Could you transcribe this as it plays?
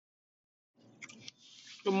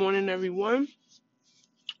Good morning, everyone.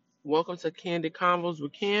 Welcome to Candid Convos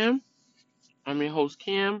with Cam. I'm your host,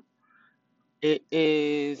 Cam. It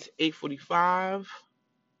is 8:45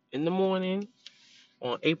 in the morning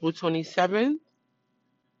on April 27th,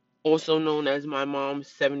 also known as my mom's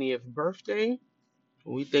 70th birthday.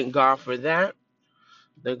 We thank God for that.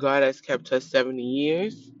 The God has kept us 70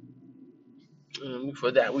 years.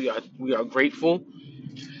 For that, we are grateful.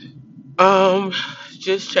 Um,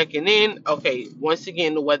 just checking in. Okay, once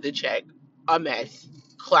again, the weather check. A mess.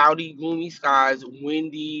 Cloudy, gloomy skies,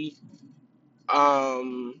 windy.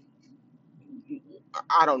 Um,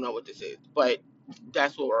 I don't know what this is, but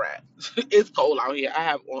that's where we're at. It's cold out here. I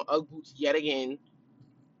have on UGG boots yet again,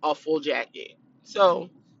 a full jacket. So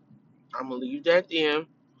I'm gonna leave that there.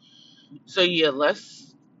 So yeah,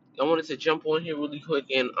 let's. I wanted to jump on here really quick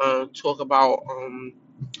and talk about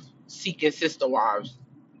seeking sister wives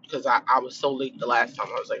because I was so late the last time.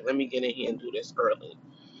 I was like, let me get in here and do this early.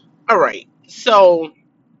 All right, so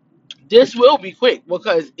this will be quick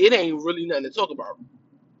because it ain't really nothing to talk about.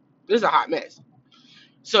 This is a hot mess.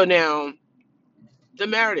 So now the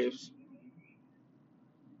narratives.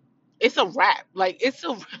 It's a wrap. It's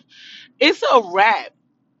a wrap.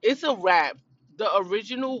 It's a wrap. The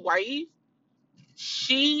original wife,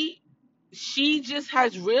 she she just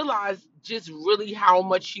has realized just really how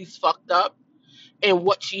much she's fucked up and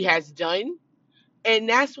what she has done. And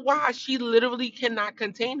that's why she literally cannot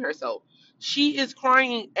contain herself. She is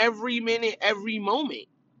crying every minute, every moment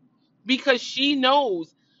because she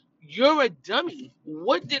knows you're a dummy.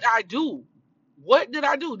 What did I do? What did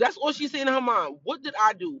I do? That's all she's saying in her mind. What did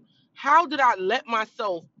I do? How did I let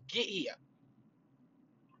myself get here?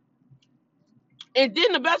 And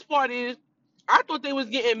then the best part is, I thought they was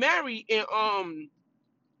getting married, and oh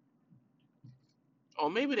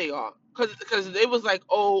maybe they are, cause they was like,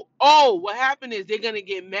 what happened is they're gonna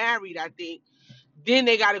get married, I think. Then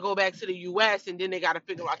they got to go back to the U.S. and then they got to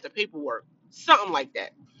figure out the paperwork, something like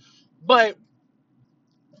that. But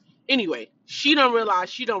anyway, she don't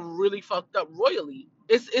realize she done really fucked up royally.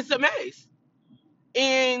 It's a mess,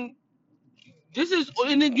 and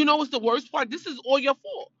and then you know what's the worst part? This is all your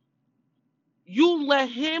fault. You let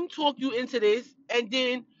him talk you into this, and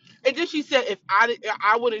then she said, if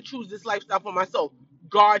I wouldn't choose this lifestyle for myself.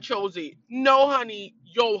 God chose it. No, honey,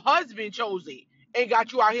 your husband chose it and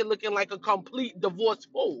got you out here looking like a complete divorced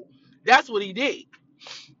fool. That's what he did.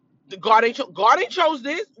 God ain't chose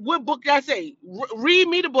this. What book that say? Read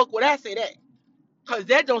me the book where that say that, cause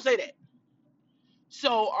that don't say that.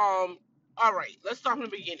 So all right, let's start from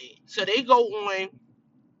the beginning. So they go on,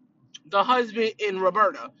 the husband and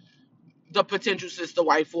Roberta, the potential sister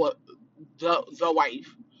wife, or the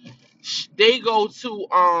wife. They go to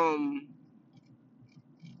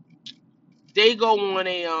they go on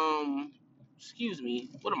a excuse me,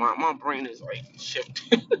 what am I, my brain is like shift.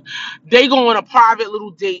 They go on a private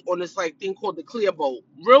little date on this like thing called the Clear Boat,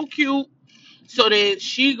 real cute. So then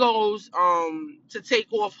she goes to take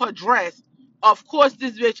off her dress. Of course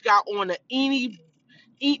this bitch got on a teeny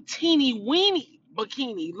weeny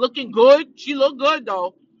bikini, looking good. She looked good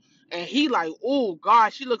though. And he like, oh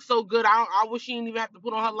God, she looks so good. I wish she didn't even have to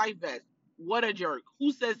put on her life vest. What a jerk.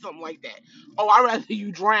 Who says something like that? Oh, I'd rather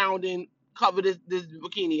you drown than cover this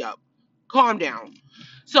bikini up. Calm down.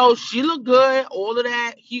 So she looked good, all of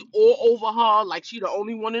that. He all over her like she the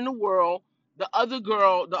only one in the world. The other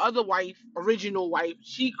girl, the other wife, original wife,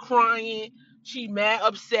 she crying. She mad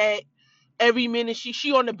upset. Every minute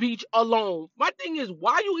she on the beach alone. My thing is,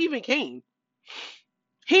 why you even came?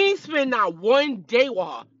 He ain't spent not one day with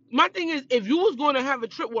her. My thing is, if you was going to have a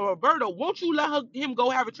trip with Roberta, won't you let him go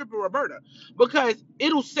have a trip with Roberta? Because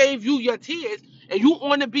it'll save you your tears, and you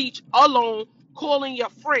on the beach alone calling your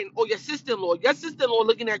friend or your sister-in-law. Your sister-in-law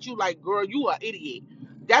looking at you like, girl, you are an idiot.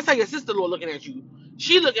 That's how your sister-in-law looking at you.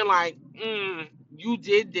 She looking like, you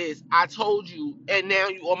did this. I told you, and now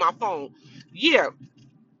you on my phone. Yeah,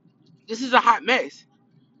 this is a hot mess.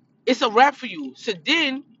 It's a wrap for you. So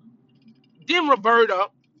then Roberta,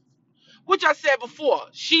 which I said before,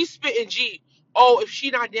 she's spitting G. Oh, if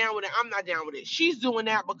she not down with it, I'm not down with it. She's doing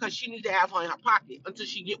that because she needs to have her in her pocket until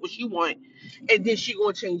she get what she want, and then she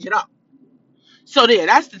gonna change it up. So there,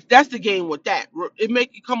 that's the game with that. It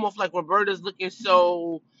make it come off like Roberta's looking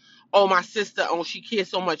so, oh my sister, oh she cares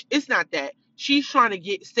so much. It's not that. She's trying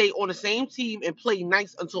to stay on the same team and play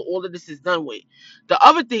nice until all of this is done with. The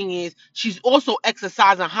other thing is she's also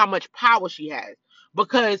exercising how much power she has,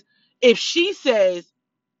 because if she says,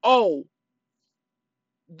 oh,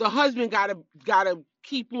 the husband gotta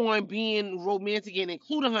keep on being romantic and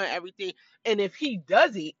including her in everything. And if he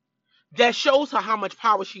does it, that shows her how much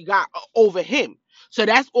power she got over him. So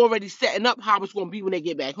that's already setting up how it's gonna be when they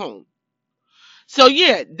get back home. So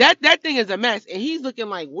yeah, that thing is a mess, and he's looking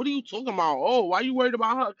like, "What are you talking about? Oh, why you worried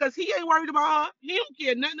about her? Cause he ain't worried about her. He don't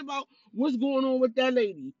care nothing about what's going on with that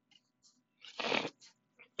lady.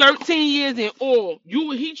 13 years in all,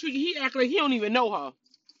 he act like he don't even know her,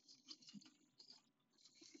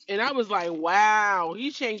 and I was like, wow,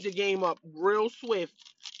 he changed the game up real swift.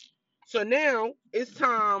 So now it's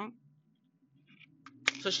time.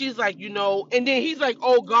 So she's like, and then he's like,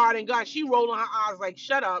 oh God and God. She rolling her eyes like,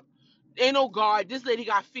 shut up. Ain't no God. This lady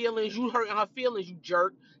got feelings. You hurting her feelings, you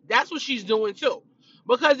jerk. That's what she's doing too.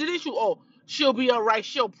 Because it is you. Oh, she'll be all right.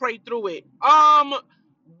 She'll pray through it.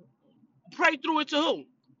 Pray through it to who?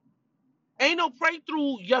 Ain't no pray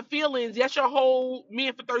through your feelings. That's your whole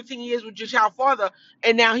man for 13 years with your child father,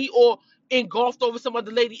 and now he all engulfed over some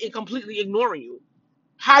other lady and completely ignoring you.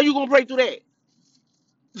 How you gonna pray through that?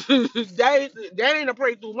 that ain't a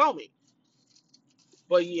pray through moment.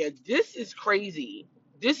 But yeah, this is crazy.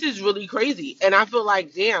 This is really crazy, and I feel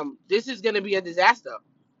like, damn, this is gonna be a disaster.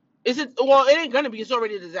 Is it? Well, it ain't gonna be. It's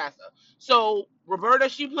already a disaster. So Roberta,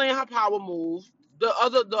 she playing her power move.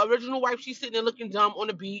 The original wife, she's sitting there looking dumb on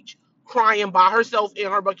the beach, crying by herself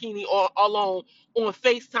in her bikini all alone on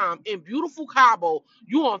FaceTime in beautiful Cabo.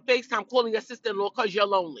 You on FaceTime calling your sister-in-law because you're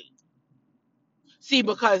lonely. See,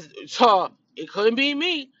 because it couldn't be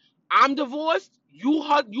me. I'm divorced. You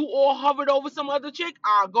all hovered over some other chick.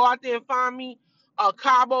 I'll go out there and find me a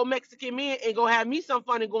Cabo Mexican man and go have me some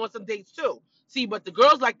fun and go on some dates too. See, but the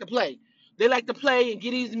girls like to play. They like to play and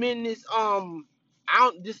get these men this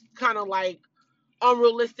out this kind of like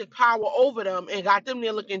unrealistic power over them and got them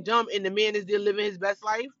there looking dumb and the man is there living his best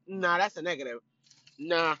life. Nah, that's a negative.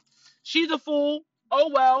 Nah. She's a fool.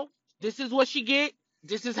 Oh well. This is what she get.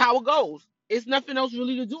 This is how it goes. It's nothing else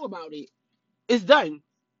really to do about it. It's done.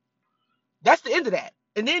 That's the end of that.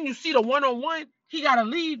 And then you see the one on one, he gotta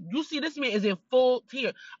leave. You see this man is in full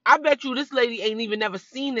tears. I bet you this lady ain't even never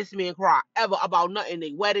seen this man cry ever about nothing.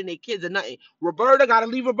 They wedding, their kids, or nothing. Roberta gotta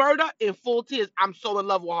leave Roberta in full tears. I'm so in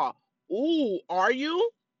love with her. Ooh, are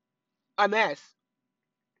you? A mess.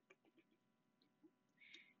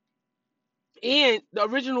 And the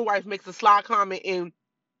original wife makes a sly comment in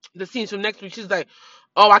the scenes from next week. She's like,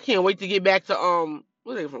 "Oh, I can't wait to get back to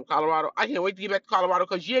where they from Colorado. I can't wait to get back to Colorado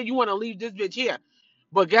because yeah, you want to leave this bitch here,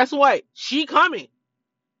 but guess what? She coming.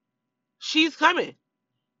 She's coming,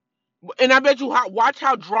 and I bet you watch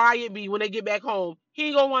how dry it be when they get back home. He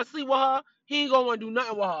ain't gonna want to sleep with her. He ain't gonna want to do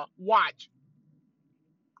nothing with her. Watch.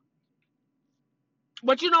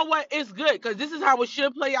 But you know what? It's good because this is how it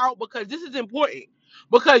should play out because this is important.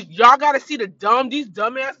 Because y'all gotta see these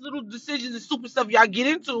dumbass little decisions and stupid stuff y'all get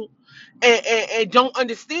into and don't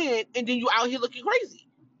understand, and then you out here looking crazy.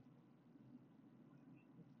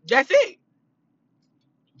 That's it.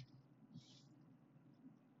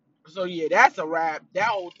 So yeah, that's a wrap. That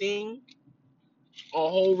whole thing, a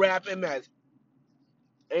whole wrap and mess.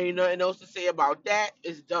 Ain't nothing else to say about that.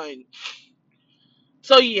 It's done.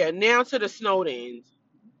 So yeah, now to the Snowdens.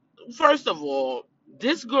 First of all,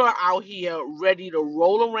 this girl out here ready to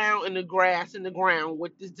roll around in the grass in the ground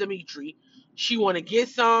with this Dimitri. She want to get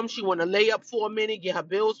some. She want to lay up for a minute, get her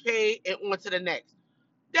bills paid, and on to the next.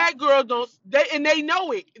 That girl don't. They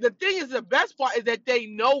know it. The thing is, the best part is that they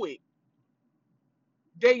know it.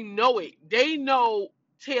 They know it. They know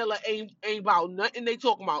Taylor ain't about nothing they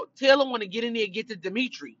talking about. Taylor want to get in there and get to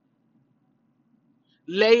Dimitri.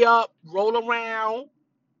 Lay up, roll around,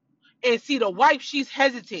 and see the wife, she's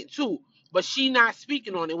hesitant too. But she not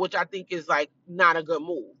speaking on it, which I think is like not a good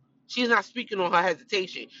move. She's not speaking on her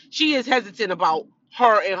hesitation. She is hesitant about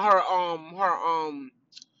her and her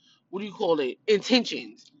what do you call it?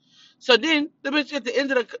 Intentions. So then the bitch at the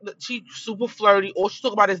end of she super flirty. All she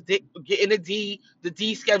talk about is dick, getting the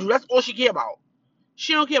D schedule. That's all she care about.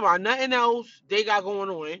 She don't care about nothing else they got going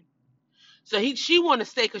on. So she want to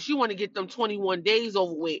stay because she want to get them 21 days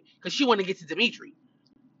over with because she want to get to Dimitri.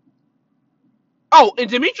 Oh, and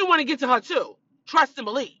Dimitri want to get to her too. Trust and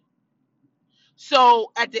believe.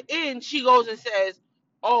 So at the end, she goes and says,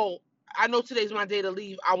 "Oh, I know today's my day to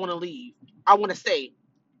leave. I want to leave. I want to stay.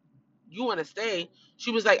 You want to stay?"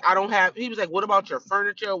 She was like, "I don't have." He was like, "What about your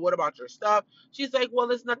furniture? What about your stuff?" She's like, "Well,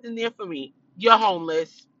 there's nothing there for me. You're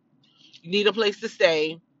homeless. You need a place to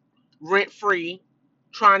stay, rent free,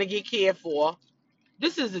 trying to get cared for.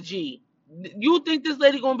 This is a G. You think this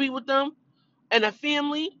lady gonna be with them and a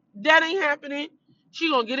family? That ain't happening. She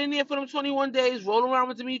gonna get in there for them 21 days, roll around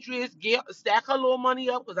with Demetrius, stack her little money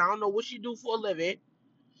up because I don't know what she do for a living.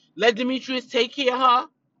 Let Demetrius take care of her,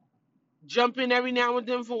 jump in every now and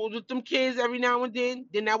then for with them kids every now and then.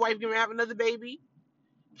 Then that wife gonna have another baby.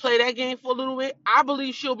 Play that game for a little bit. I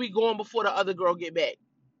believe she'll be gone before the other girl get back.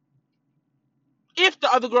 If the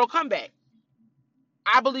other girl come back.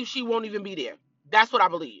 I believe she won't even be there. That's what I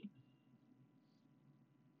believe.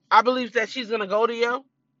 I believe that she's gonna go there,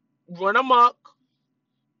 run amok,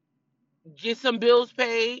 get some bills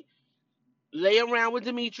paid, lay around with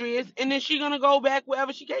Demetrius, and then she's gonna go back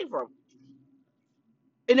wherever she came from.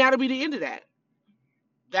 And that'll be the end of that.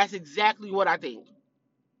 That's exactly what I think.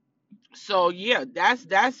 So yeah, that's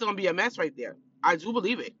gonna be a mess right there. I do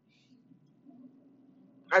believe it.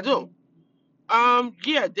 I do.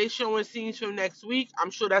 Yeah, they showing scenes from next week. I'm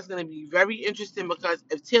sure that's gonna be very interesting because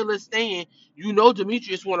if Taylor's staying,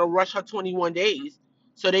 Demetrius wanna rush her 21 days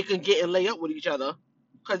so they can get and lay up with each other.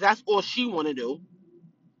 Cause that's all she wanna do.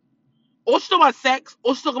 All she talk about sex,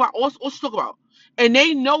 all she talk about. And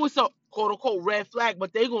they know it's a quote unquote red flag,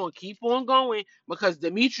 but they gonna keep on going because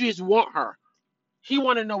Demetrius want her. He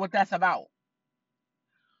wanna know what that's about.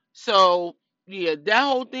 So yeah, that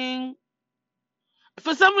whole thing.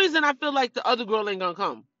 For some reason, I feel like the other girl ain't gonna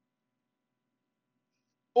come,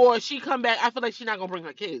 or she come back. I feel like she's not gonna bring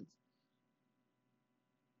her kids.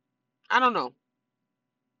 I don't know.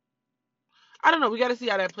 I don't know. We got to see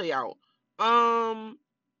how that play out. Um,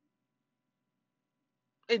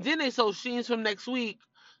 and then they show scenes from next week.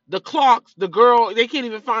 The Clarks, the girl, they can't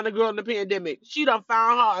even find the girl in the pandemic. She done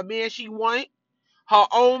found her a man she want, her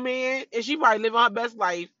own man, and she probably living her best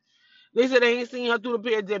life. They said they ain't seen her through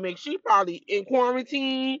the pandemic. She probably in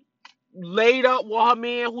quarantine, laid up with her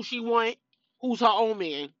man who she want, who's her own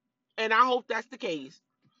man. And I hope that's the case.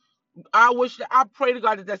 I pray to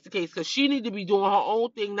God that that's the case because she need to be doing her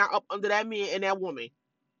own thing, not up under that man and that woman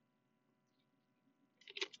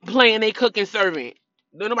playing a cooking servant.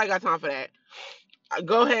 Nobody got time for that.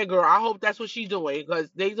 Go ahead, girl. I hope that's what she's doing because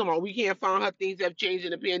they talking about we can't find her things have changed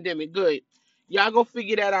in the pandemic. Good. Y'all go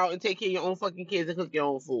figure that out and take care of your own fucking kids and cook your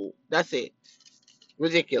own food. That's it.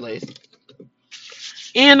 Ridiculous.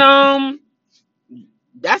 And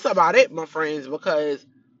that's about it, my friends, because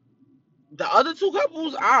the other two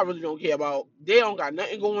couples I really don't care about. They don't got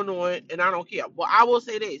nothing going on and I don't care. But I will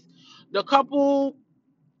say this. The couple,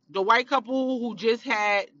 the white couple who just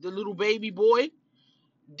had the little baby boy,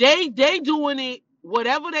 they doing it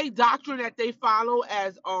whatever they doctrine that they follow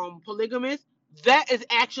as polygamous. That is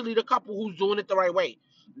actually the couple who's doing it the right way.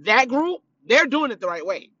 That group, they're doing it the right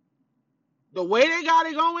way. The way they got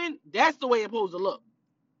it going, that's the way it's supposed to look.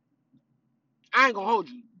 I ain't gonna hold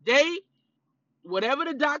you. They whatever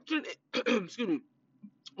the doctrine, excuse me,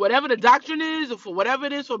 whatever the doctrine is, or for whatever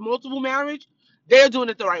it is for multiple marriage, they're doing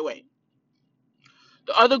it the right way.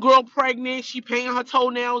 The other girl pregnant, she painting her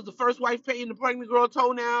toenails. The first wife painting the pregnant girl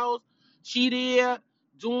toenails. She there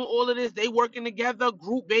doing all of this. They working together.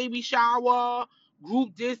 Group baby shower.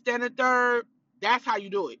 Group this, that, and the third. That's how you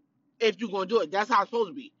do it. If you're gonna do it, that's how it's supposed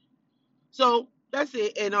to be. So that's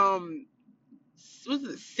it. And what's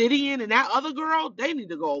it, Sidian and that other girl, they need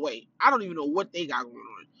to go away. I don't even know what they got going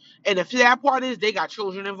on. And the sad part is they got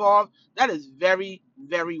children involved. That is very,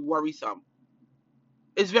 very worrisome.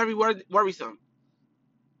 It's very worrisome.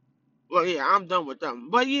 Well, yeah, I'm done with them.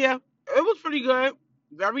 But yeah, it was pretty good.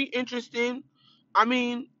 Very interesting. I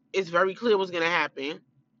mean, it's very clear what's gonna happen.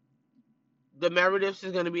 The Merediths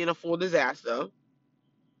is gonna be in a full disaster,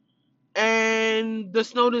 and the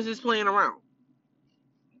Snowdens is playing around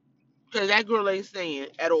because that girl ain't staying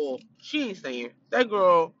at all. She ain't staying. That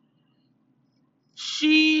girl,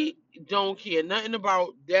 she don't care nothing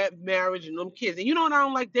about that marriage and them kids. And you know what I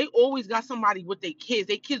don't like? They always got somebody with their kids.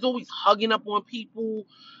 Their kids always hugging up on people,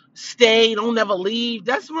 stay, don't never leave.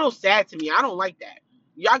 That's real sad to me. I don't like that.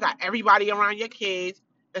 Y'all got everybody around your kids.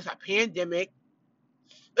 It's a pandemic.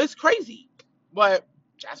 It's crazy. But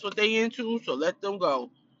that's what they into, so let them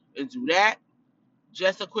go and do that.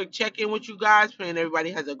 Just a quick check-in with you guys. Praying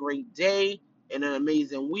everybody has a great day and an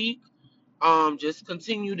amazing week. Just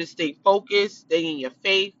continue to stay focused, stay in your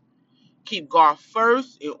faith. Keep God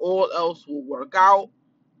first, and all else will work out.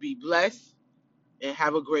 Be blessed, and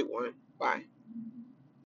have a great one. Bye.